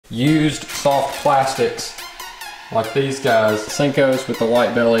used soft plastics like these guys. Senkos with the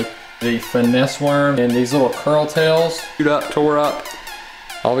white belly, the finesse worm, and these little curl tails. Chewed up, tore up.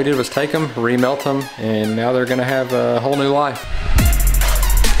 All we did was take them, remelt them, and now they're gonna have a whole new life.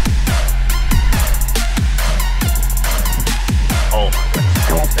 Oh my goodness,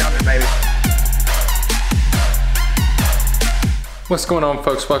 come on down there, baby. What's going on,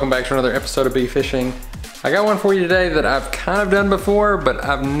 folks? Welcome back to another episode of Bee Fishing. I got one for you today that I've kind of done before, but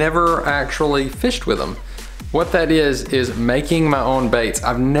I've never actually fished with them. What that is making my own baits.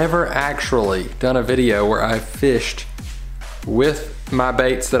 I've never actually done a video where I've fished with my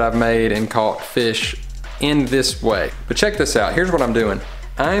baits that I've made and caught fish in this way. But check this out, here's what I'm doing.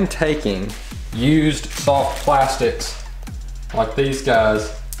 I'm taking used soft plastics like these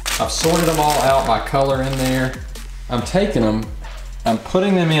guys. I've sorted them all out by color in there. I'm taking them, I'm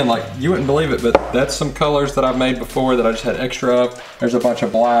putting them in, like, you wouldn't believe it, but that's some colors that I've made before that I just had extra of. There's a bunch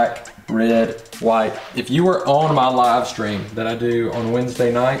of black, red, white. If you were on my live stream that I do on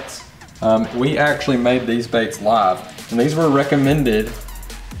Wednesday nights, we actually made these baits live. And these were recommended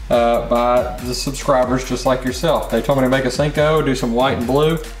by the subscribers just like yourself. They told me to make a Senko, do some white and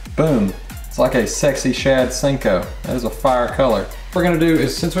blue, boom. It's like a sexy shad Senko. That is a fire color. What we're gonna do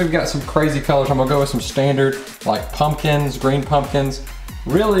is, since we've got some crazy colors, I'm gonna go with some standard, like pumpkins, green pumpkins.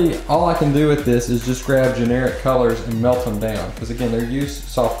 Really, all I can do with this is just grab generic colors and melt them down. Because again, they're used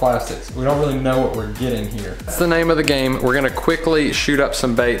soft plastics. We don't really know what we're getting here. That's the name of the game. We're gonna quickly shoot up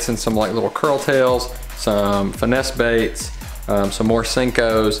some baits and some like little curl tails, some finesse baits, some more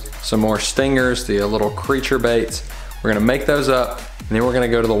Senkos, some more stingers, the little creature baits. We're gonna make those up, and then we're gonna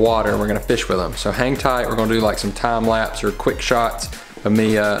go to the water and we're gonna fish with them. So hang tight, we're gonna do like some time lapse or quick shots of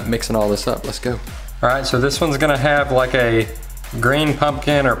me mixing all this up. Let's go. All right, so this one's gonna have like a green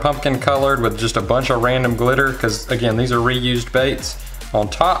pumpkin or pumpkin colored with just a bunch of random glitter, because again, these are reused baits. On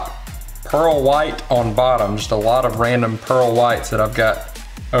top, pearl white on bottom, just a lot of random pearl whites that I've got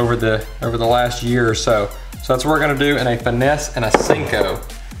over the last year or so. So that's what we're gonna do in a finesse and a Senko.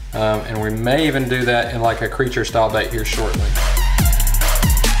 And we may even do that in like a creature style bait here shortly.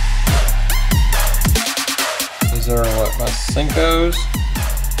 These are what, my Senkos.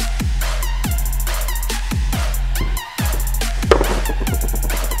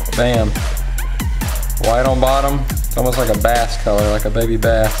 Bam. White on bottom. It's almost like a bass color, like a baby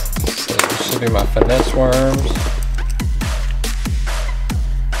bass. So this should be my finesse worms.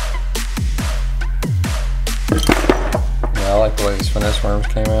 Yeah, I like the way these finesse worms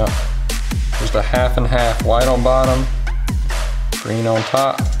came out. Just a half and half. White on bottom, green on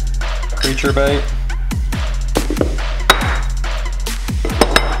top. Creature bait.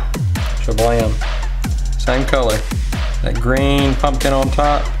 Shablam. Same color. That green pumpkin on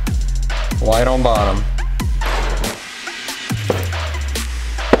top, white on bottom.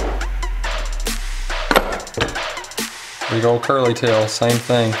 Big old curly tail, same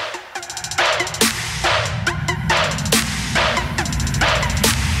thing.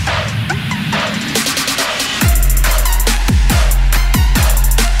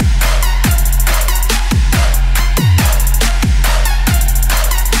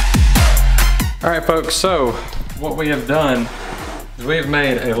 All right, folks, so what we have done is we have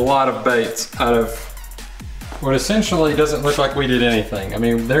made a lot of baits out of what essentially doesn't look like we did anything. I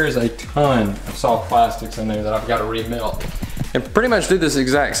mean, there's a ton of soft plastics in there that I've got to remelt and pretty much do this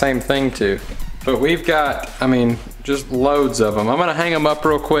exact same thing to. But we've got, I mean, just loads of them. I'm gonna hang them up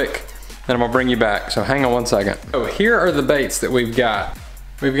real quick and I'm gonna bring you back. So hang on one second. So here are the baits that we've got.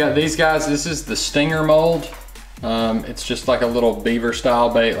 We've got these guys. This is the stinger mold. It's just like a little beaver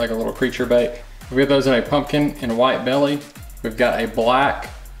style bait, like a little creature bait. We've got those in a pumpkin and white belly. We've got a black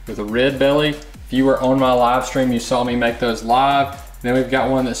with a red belly. If you were on my live stream, you saw me make those live. And then we've got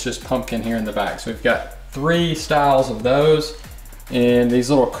one that's just pumpkin here in the back. So we've got 3 styles of those. And these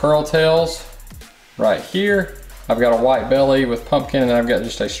little curl tails right here. I've got a white belly with pumpkin, and then I've got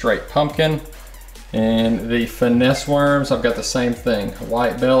just a straight pumpkin. And the finesse worms, I've got the same thing. A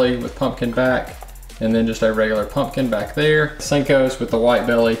white belly with pumpkin back, and then just a regular pumpkin back there. Senkos with the white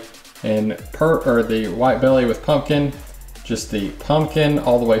belly and the white belly with pumpkin, just the pumpkin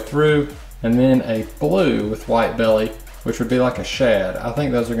all the way through, and then a blue with white belly, which would be like a shad. I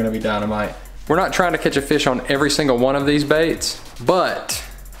think those are gonna be dynamite. We're not trying to catch a fish on every single one of these baits, but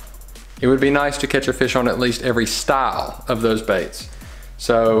it would be nice to catch a fish on at least every style of those baits.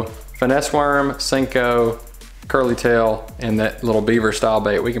 So finesse worm, Senko, curly tail, and that little beaver style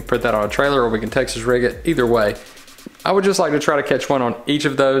bait. We can put that on a trailer or we can Texas rig it, either way. I would just like to try to catch one on each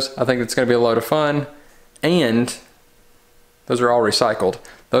of those. I think it's gonna be a load of fun. And those are all recycled.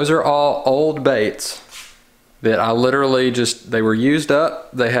 Those are all old baits that I literally they were used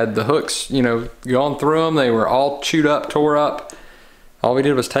up. They had the hooks, you know, gone through them. They were all chewed up, tore up. All we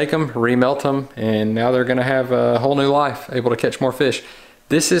did was take them, remelt them, and now they're gonna have a whole new life, able to catch more fish.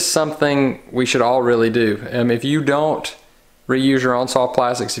 This is something we should all really do. If you don't reuse your own soft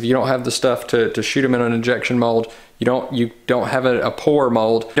plastics, if you don't have the stuff to shoot them in an injection mold, you don't have a pour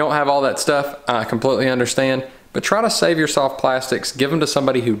mold, you don't have all that stuff, I completely understand. But try to save your soft plastics, give them to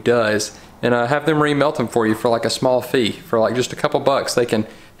somebody who does, and have them remelt them for you for like a small fee. For like just a couple bucks, they can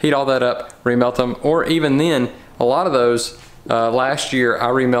heat all that up, remelt them, or even then, a lot of those, last year I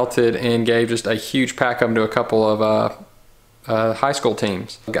remelted and gave just a huge pack of them to a couple of high school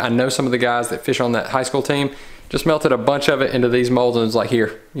teams. I know some of the guys that fish on that high school team, just melted a bunch of it into these molds and it's like,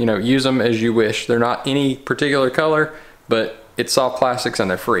 here, you know, use them as you wish. They're not any particular color, but it's soft plastics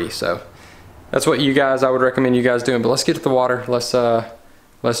and they're free. So that's what I would recommend you guys doing. But let's get to the water.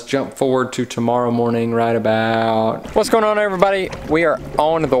 Let's jump forward to tomorrow morning right about. What's going on, everybody? We are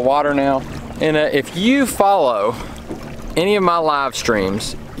on the water now. And if you follow any of my live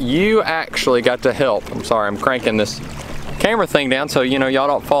streams, you actually got to help. I'm sorry, I'm cranking this camera thing down so you know y'all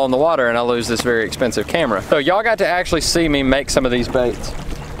don't fall in the water and I lose this very expensive camera. So y'all got to actually see me make some of these baits,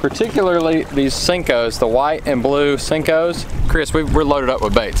 particularly these Senkos, the white and blue Senkos. Chris, we're loaded up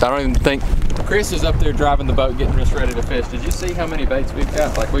with baits. I don't even think Chris is up there driving the boat getting us ready to fish. Did you see how many baits we've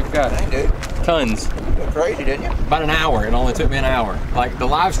got? Like we've got tons. You went crazy, didn't you? About an hour. It only took me an hour. Like the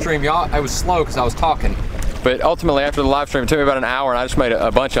live stream, y'all, I was slow because I was talking, but ultimately after the live stream it took me about an hour and I just made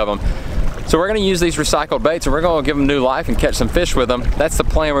a bunch of them. So we're gonna use these recycled baits and we're gonna give them new life and catch some fish with them. That's the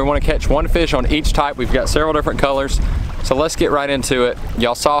plan. We wanna catch one fish on each type. We've got several different colors. So let's get right into it.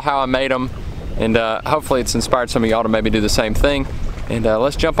 Y'all saw how I made them and hopefully it's inspired some of y'all to maybe do the same thing. And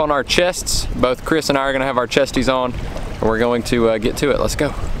let's jump on our chests. Both Chris and I are gonna have our chesties on and we're going to get to it. Let's go.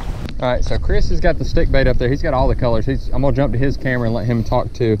 All right, so Chris has got the stick bait up there. He's got all the colors. I'm gonna jump to his camera and let him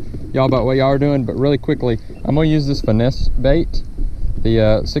talk to y'all about what y'all are doing, but really quickly, I'm gonna use this finesse bait.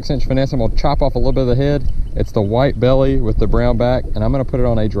 The 6-inch finesse. I'm gonna chop off a little bit of the head. It's the white belly with the brown back, and I'm gonna put it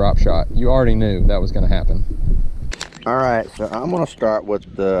on a drop shot. You already knew that was gonna happen. All right, so I'm gonna start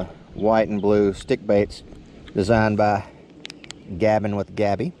with the white and blue stick baits designed by Gabbin with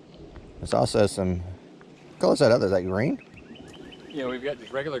Gabby. There's also some colors that other, that green. Yeah, we've got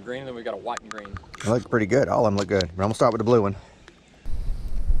just regular green and then we've got a white and green. They look pretty good. All of them look good. But I'm gonna start with the blue one.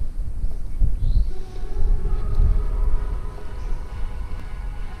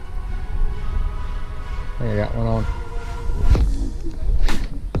 I think I got one on.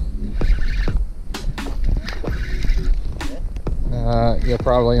 Yeah,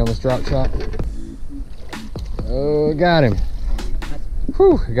 probably on this drop shot. Oh, got him.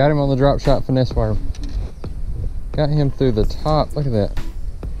 Whew, got him on the drop shot finesse worm. Got him through the top. Look at that.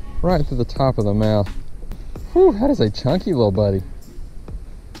 Right through the top of the mouth. Whew, that is a chunky little buddy.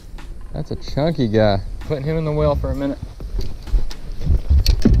 That's a chunky guy. Putting him in the well for a minute.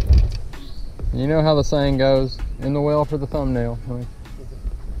 You know how the saying goes, in the well for the thumbnail. I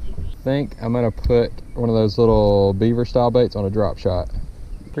think I'm gonna put one of those little beaver style baits on a drop shot.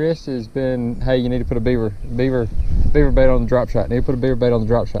 Chris has been, hey, you need to put a beaver bait on the drop shot. You need to put a beaver bait on the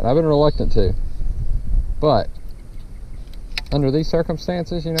drop shot. I've been reluctant to, but under these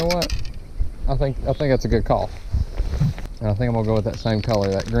circumstances, you know what? I think that's a good call. And I think I'm gonna go with that same color,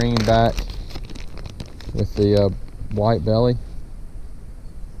 that green back with the white belly.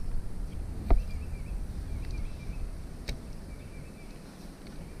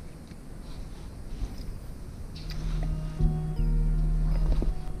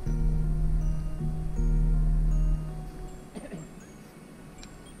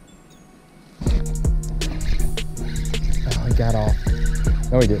 Got off.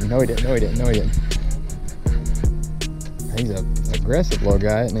 No he didn't, no he didn't, no he didn't, no he didn't. He's an aggressive little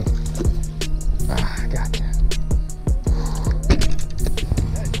guy, isn't he? Ah, gotcha.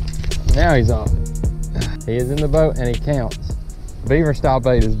 Now he's off. He is in the boat and he counts. Beaver style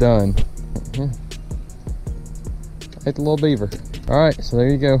bait is done. Ate the little beaver. All right, so there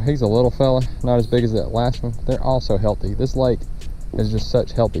you go. He's a little fella, not as big as that last one. They're also healthy. This lake has just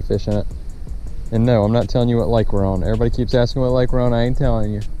such healthy fish in it. And no, I'm not telling you what lake we're on. Everybody keeps asking what lake we're on. I ain't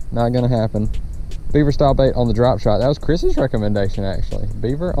telling you. Not gonna happen. Beaver style bait on the drop shot. That was Chris's recommendation, actually.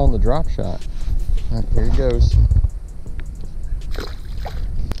 Beaver on the drop shot. All right, here he goes.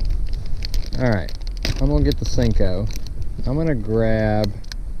 All right, I'm gonna get the Senko. I'm gonna grab,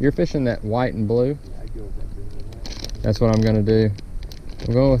 you're fishing that white and blue? That's what I'm gonna do.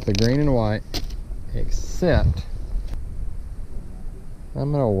 I'm going with the green and white, except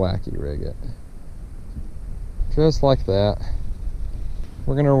I'm gonna wacky rig it. Just like that.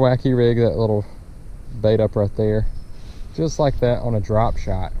 We're gonna wacky rig that little bait up right there. Just like that on a drop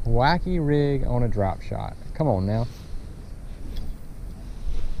shot. Wacky rig on a drop shot. Come on now.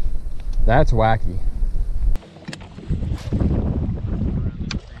 That's wacky.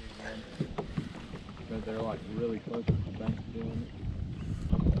 But they're like really close to the bank doing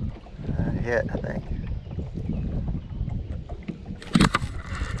it. Hit, I think.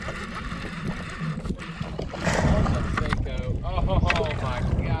 Oh my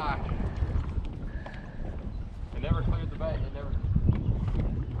gosh. It never cleared the bait.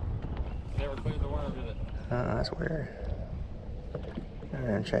 It never cleared the worm, did it? Oh, that's weird.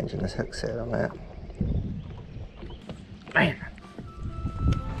 I'm changing this hook set on that. Man.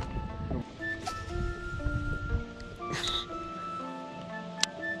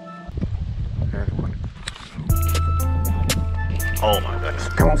 There's one. Oh my goodness.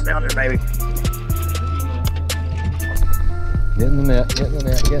 Come on, stay on there, baby. Get in the net, get in the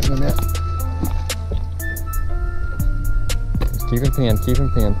net, get in the net. Just keep him pinned, keep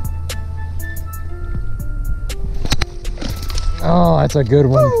him pinned. Oh, that's a good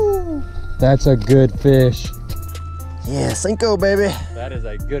one. Woo! That's a good fish. Yeah, Cinco, baby. That is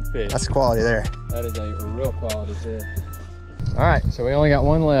a good fish. That's quality there. That is a real quality fish. All right, so we only got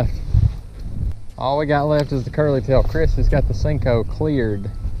one left. All we got left is the curly tail. Chris has got the Cinco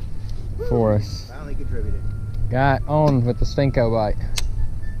cleared for us. Finally contributed. Got on with the Stinko bite.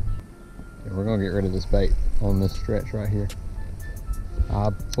 Yeah, we're gonna get rid of this bait on this stretch right here.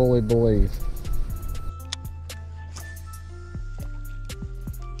 I fully believe.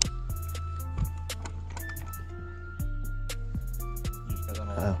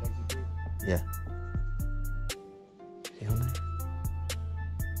 Oh, yeah. Is he on there?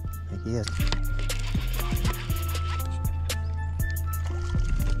 I think he is.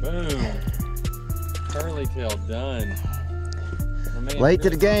 Boom. Curly tail done. Late to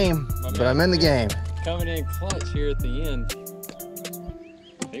the game, but I'm in the game. Coming in clutch here at the end.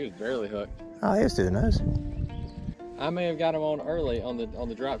 He was barely hooked. Oh, he was through the nose. I may have got him on early on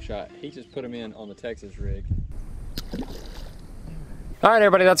the drop shot. He just put him in on the Texas rig. All right,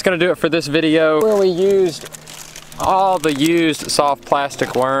 everybody, that's gonna do it for this video where we used all the used soft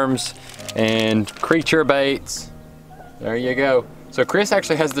plastic worms and creature baits. There you go. So Chris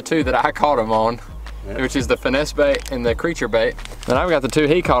actually has the two that I caught him on, which is the finesse bait and the creature bait. Then I've got the two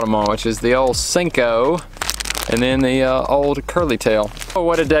he caught him on, which is the old Cinco and then the old curly tail. Oh,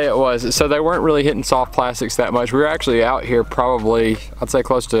 what a day it was. So they weren't really hitting soft plastics that much. We were actually out here probably, I'd say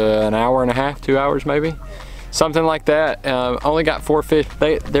close to an hour and a half, 2 hours maybe. Something like that. Only got 4 fish.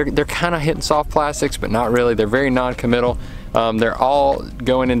 They're kind of hitting soft plastics, but not really. They're very non-committal. They're all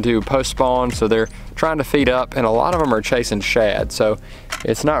going into post-spawn, so they're trying to feed up, and a lot of them are chasing shad. So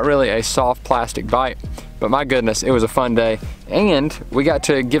it's not really a soft plastic bite, but my goodness, it was a fun day. And we got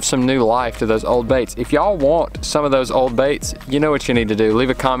to give some new life to those old baits. If y'all want some of those old baits, you know what you need to do. Leave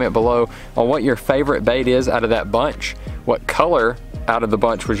a comment below on what your favorite bait is out of that bunch, what color out of the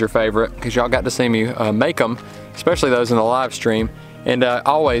bunch was your favorite, because y'all got to see me make them, especially those in the live stream. And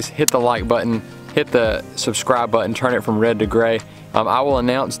always hit the like button, hit the subscribe button, turn it from red to gray. I will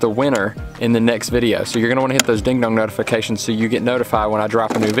announce the winner in the next video. So you're gonna wanna hit those ding dong notifications so you get notified when I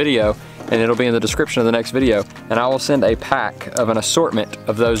drop a new video, and it'll be in the description of the next video. And I will send a pack of an assortment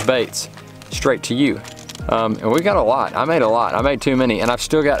of those baits straight to you. And we got a lot. I made a lot. I made too many, and I've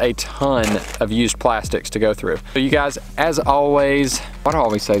still got a ton of used plastics to go through. So you guys, as always, why do I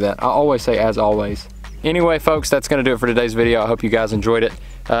always say that? I always say as always. Anyway, folks, that's gonna do it for today's video. I hope you guys enjoyed it.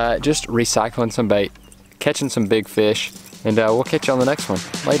 Just recycling some bait, catching some big fish, and we'll catch you on the next one.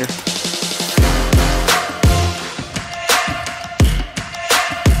 Later.